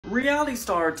Reality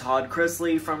star Todd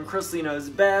Chrisley from Chrisley Knows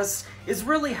Best is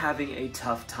really having a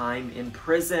tough time in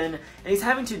prison, and he's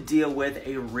having to deal with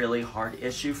a really hard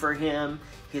issue for him,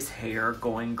 his hair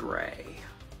going gray.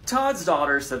 Todd's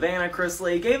daughter, Savannah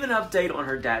Chrisley, gave an update on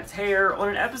her dad's hair on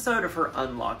an episode of her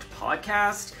Unlocked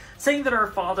podcast, saying that her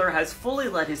father has fully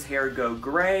let his hair go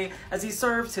gray as he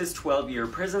serves his 12-year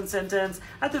prison sentence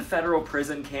at the federal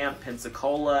prison camp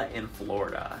Pensacola in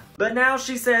Florida. But now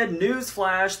she said,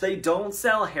 newsflash, they don't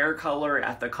sell hair color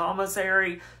at the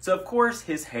commissary, so of course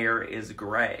his hair is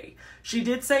gray. She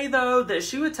did say though that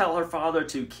she would tell her father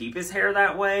to keep his hair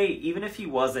that way even if he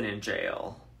wasn't in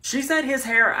jail. She said his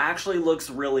hair actually looks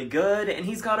really good, and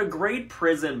he's got a great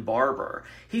prison barber.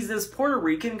 He's this Puerto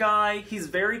Rican guy, he's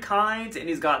very kind, and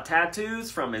he's got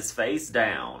tattoos from his face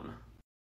down.